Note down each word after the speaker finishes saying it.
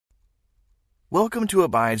Welcome to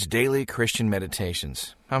Abide's Daily Christian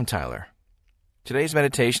Meditations. I'm Tyler. Today's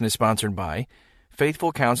meditation is sponsored by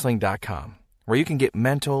FaithfulCounseling.com, where you can get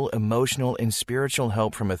mental, emotional, and spiritual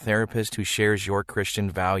help from a therapist who shares your Christian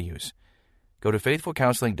values. Go to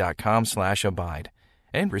FaithfulCounseling.com/abide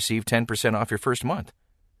and receive 10% off your first month.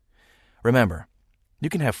 Remember, you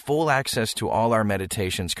can have full access to all our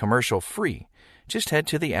meditations commercial-free. Just head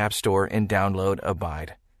to the App Store and download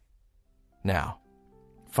Abide. Now,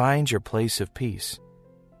 find your place of peace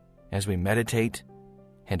as we meditate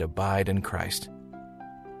and abide in Christ.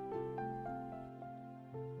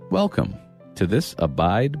 Welcome to this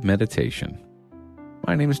Abide meditation.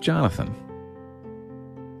 My name is Jonathan.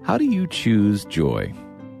 How do you choose joy?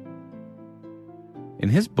 In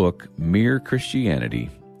his book, Mere Christianity,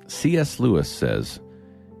 C.S. Lewis says,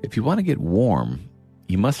 if you want to get warm,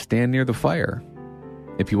 you must stand near the fire.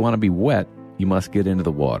 If you want to be wet, you must get into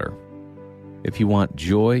the water. If you want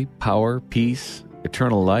joy, power, peace,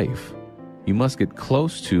 eternal life, you must get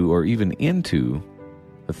close to or even into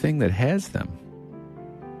the thing that has them.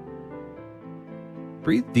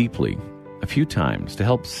 Breathe deeply a few times to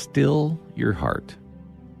help still your heart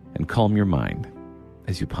and calm your mind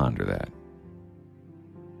as you ponder that.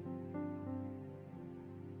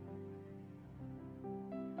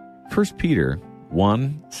 First Peter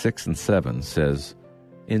 1:6-7 says,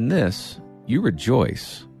 in this you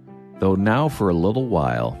rejoice, though now for a little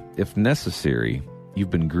while, if necessary, you've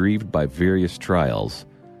been grieved by various trials,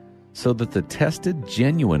 so that the tested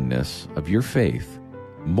genuineness of your faith,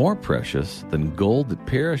 more precious than gold that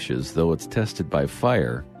perishes though it's tested by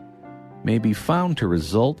fire, may be found to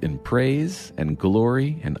result in praise and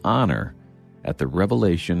glory and honor at the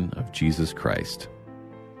revelation of Jesus Christ.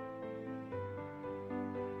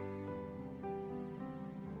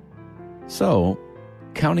 So,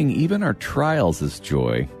 counting even our trials as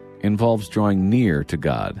joy involves drawing near to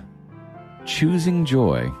God. Choosing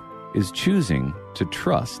joy is choosing to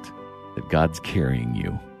trust that God's carrying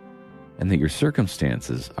you and that your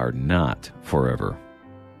circumstances are not forever.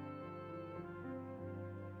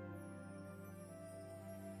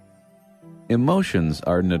 Emotions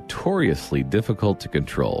are notoriously difficult to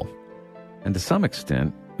control, and to some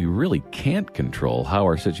extent, we really can't control how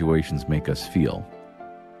our situations make us feel.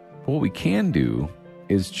 But what we can do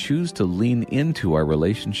is choose to lean into our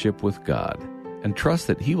relationship with God and trust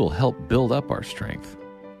that He will help build up our strength.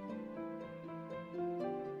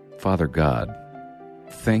 Father God,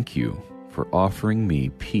 thank you for offering me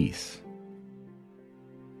peace,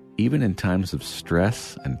 even in times of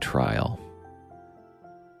stress and trial.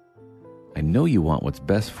 I know you want what's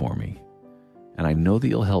best for me, and I know that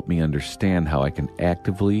you'll help me understand how I can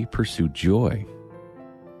actively pursue joy.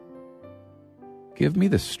 Give me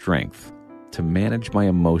the strength to manage my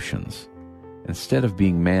emotions instead of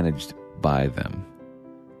being managed by them,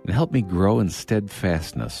 and help me grow in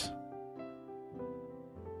steadfastness.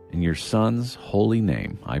 In your Son's holy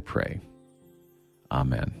name, I pray.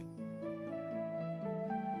 Amen.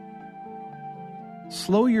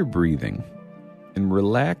 Slow your breathing and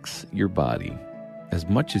relax your body as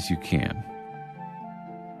much as you can.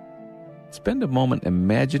 Spend a moment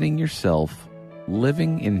imagining yourself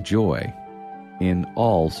living in joy in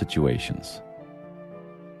all situations.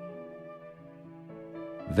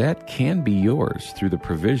 That can be yours through the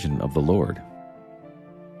provision of the Lord.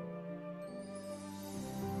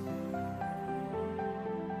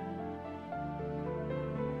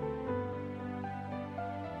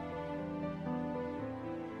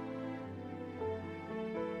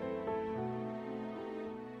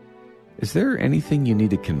 Is there anything you need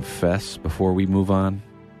to confess before we move on?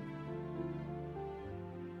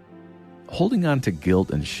 Holding on to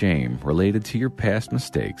guilt and shame related to your past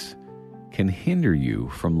mistakes can hinder you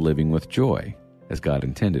from living with joy as God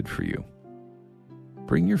intended for you.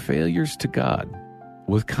 Bring your failures to God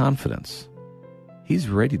with confidence. He's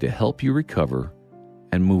ready to help you recover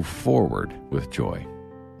and move forward with joy.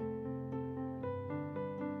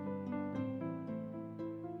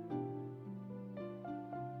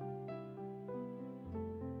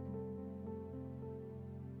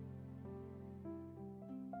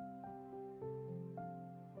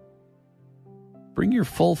 Bring your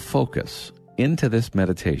full focus into this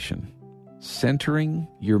meditation, centering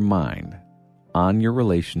your mind on your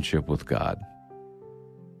relationship with God.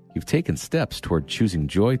 You've taken steps toward choosing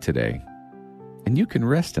joy today, and you can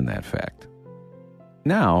rest in that fact.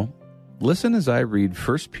 Now, listen as I read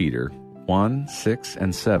 1 Peter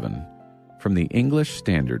 1:6-7 from the English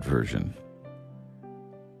Standard Version.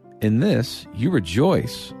 In this you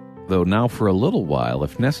rejoice, though now for a little while,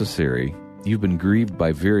 if necessary, you've been grieved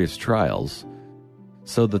by various trials,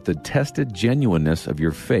 so that the tested genuineness of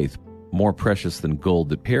your faith, more precious than gold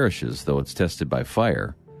that perishes, though it's tested by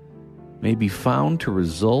fire, may be found to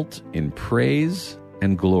result in praise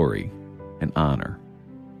and glory and honor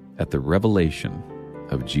at the revelation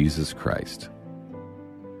of Jesus Christ.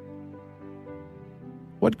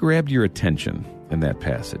 What grabbed your attention in that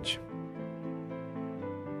passage?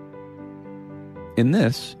 In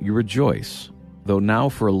this you rejoice, though now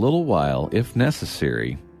for a little while, if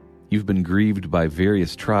necessary, you've been grieved by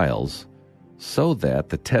various trials, so that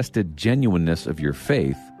the tested genuineness of your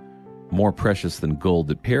faith, more precious than gold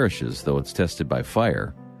that perishes, though it's tested by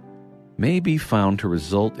fire, may be found to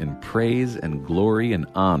result in praise and glory and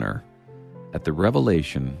honor at the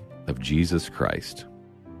revelation of Jesus Christ.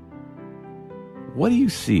 What do you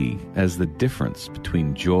see as the difference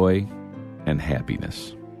between joy and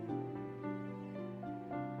happiness?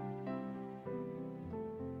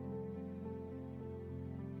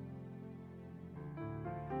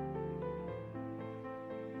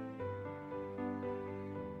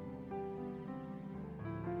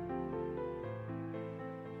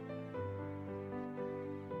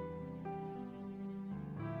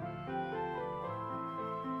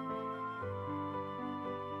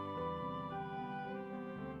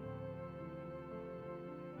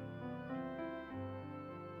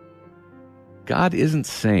 God isn't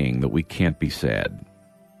saying that we can't be sad.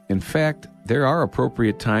 In fact, there are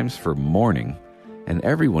appropriate times for mourning, and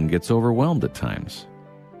everyone gets overwhelmed at times.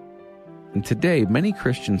 And today, many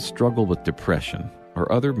Christians struggle with depression or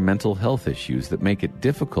other mental health issues that make it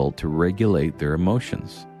difficult to regulate their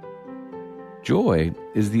emotions. Joy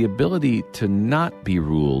is the ability to not be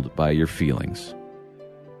ruled by your feelings.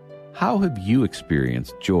 How have you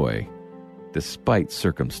experienced joy despite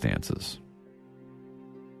circumstances?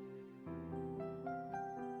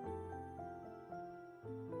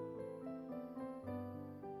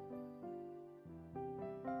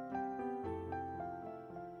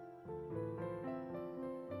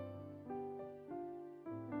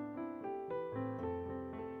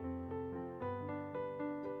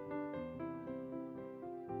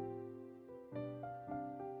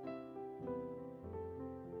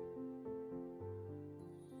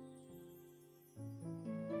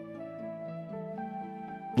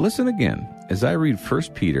 Listen again as I read 1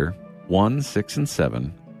 Peter 1, 6, and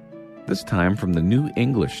 7, this time from the New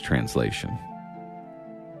English Translation.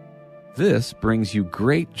 This brings you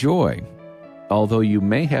great joy, although you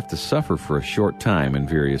may have to suffer for a short time in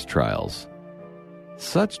various trials.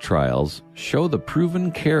 Such trials show the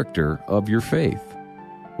proven character of your faith,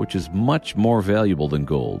 which is much more valuable than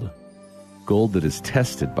gold that is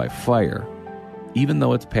tested by fire, even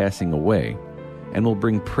though it's passing away, and will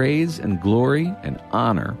bring praise and glory and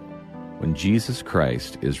honor when Jesus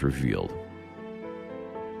Christ is revealed.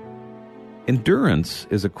 Endurance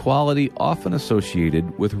is a quality often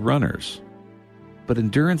associated with runners, but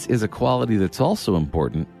endurance is a quality that's also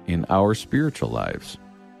important in our spiritual lives.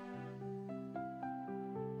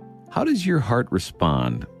 How does your heart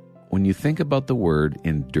respond when you think about the word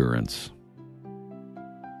endurance?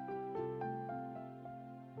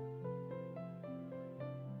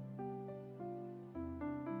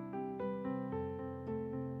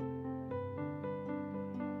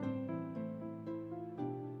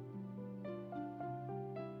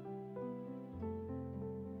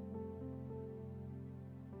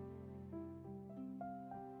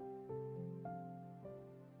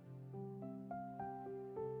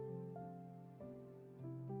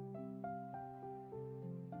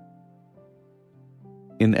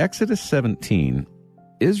 In Exodus 17,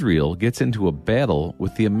 Israel gets into a battle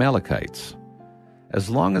with the Amalekites.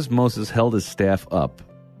 As long as Moses held his staff up,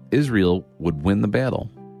 Israel would win the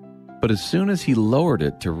battle. But as soon as he lowered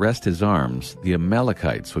it to rest his arms, the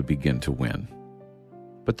Amalekites would begin to win.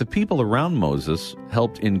 But the people around Moses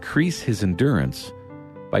helped increase his endurance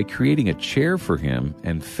by creating a chair for him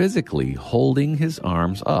and physically holding his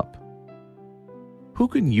arms up. Who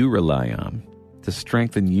can you rely on to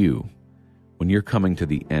strengthen you when you're coming to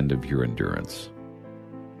the end of your endurance?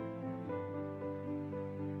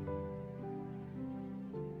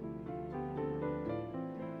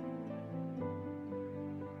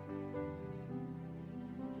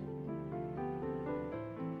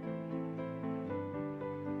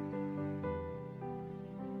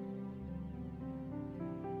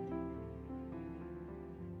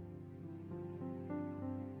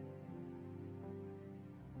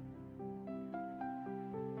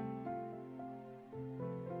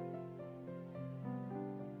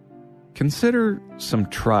 Consider some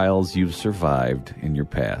trials you've survived in your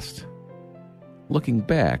past. Looking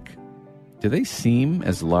back, do they seem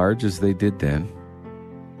as large as they did then?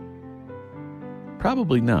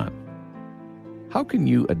 Probably not. How can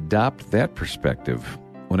you adopt that perspective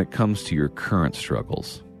when it comes to your current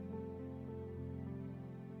struggles?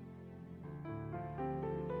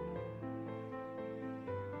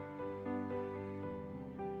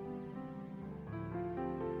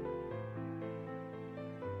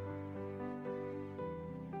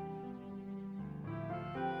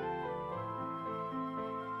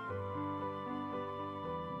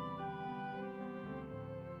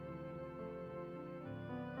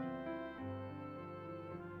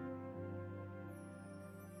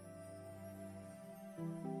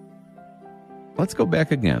 Let's go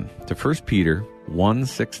back again to 1 Peter 1,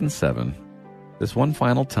 6, and 7, this one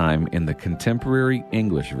final time in the Contemporary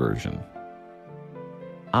English Version.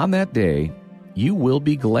 On that day, you will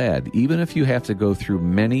be glad even if you have to go through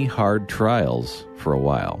many hard trials for a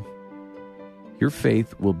while. Your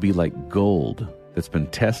faith will be like gold that's been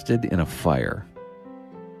tested in a fire.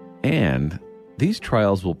 And these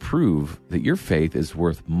trials will prove that your faith is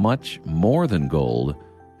worth much more than gold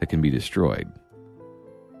that can be destroyed.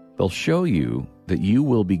 They'll show you that you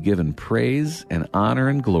will be given praise and honor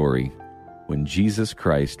and glory when Jesus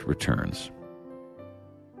Christ returns.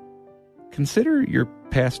 Consider your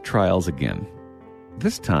past trials again.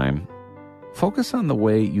 This time, focus on the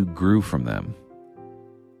way you grew from them.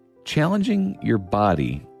 Challenging your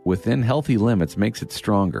body within healthy limits makes it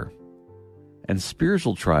stronger, and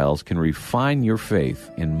spiritual trials can refine your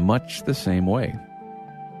faith in much the same way.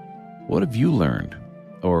 What have you learned,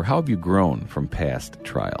 or how have you grown from past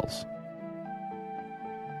trials?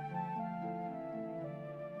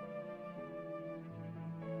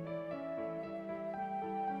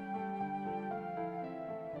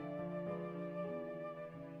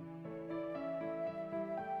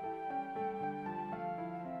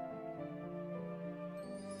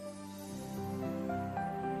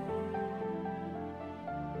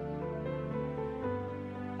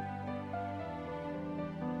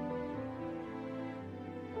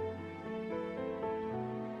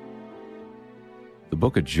 The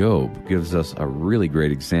book of Job gives us a really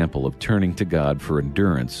great example of turning to God for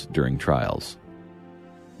endurance during trials.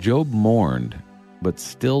 Job mourned, but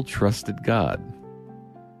still trusted God.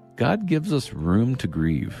 God gives us room to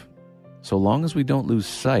grieve, so long as we don't lose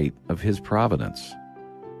sight of His providence.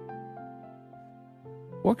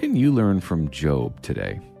 What can you learn from Job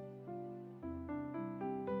today?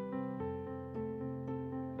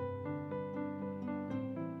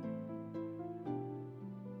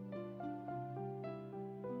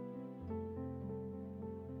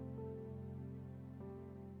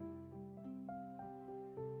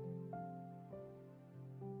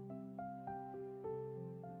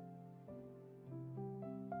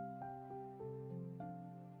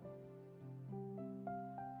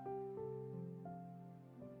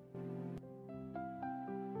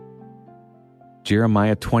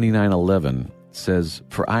 Jeremiah 29:11 says,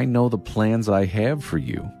 "For I know the plans I have for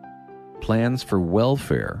you, plans for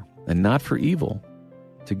welfare and not for evil,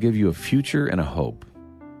 to give you a future and a hope."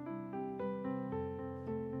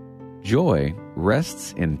 Joy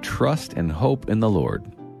rests in trust and hope in the Lord.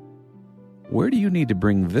 Where do you need to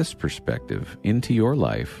bring this perspective into your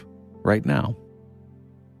life right now?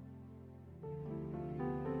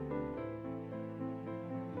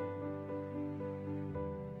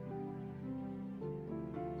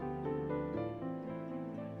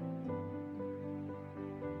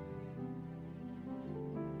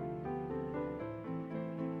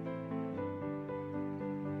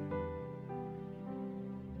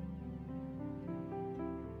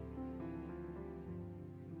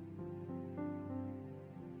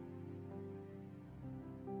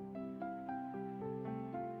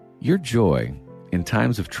 Your joy in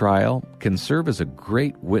times of trial can serve as a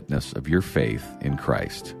great witness of your faith in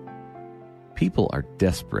Christ. People are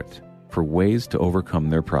desperate for ways to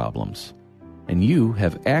overcome their problems, and you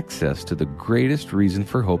have access to the greatest reason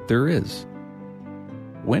for hope there is.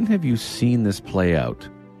 When have you seen this play out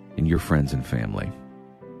in your friends and family?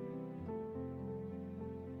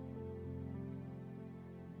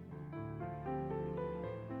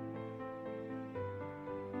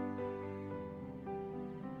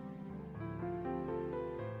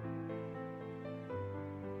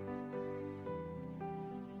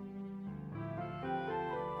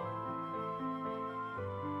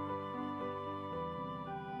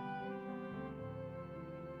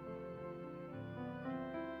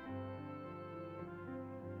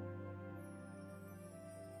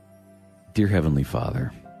 Dear Heavenly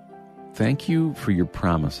Father, thank you for your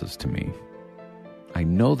promises to me. I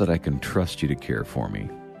know that I can trust you to care for me,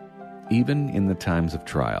 even in the times of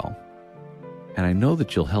trial. And I know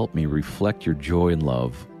that you'll help me reflect your joy and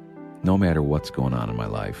love, no matter what's going on in my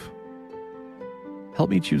life. Help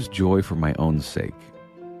me choose joy for my own sake,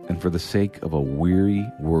 and for the sake of a weary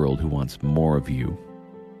world who wants more of you.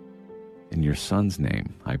 In your Son's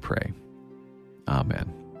name, I pray.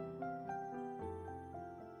 Amen.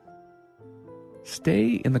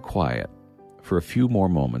 Stay in the quiet for a few more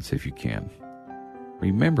moments if you can,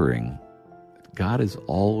 remembering that God is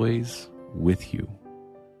always with you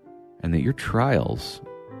and that your trials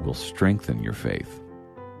will strengthen your faith.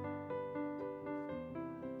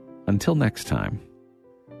 Until next time,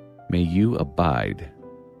 may you abide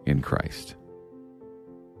in Christ.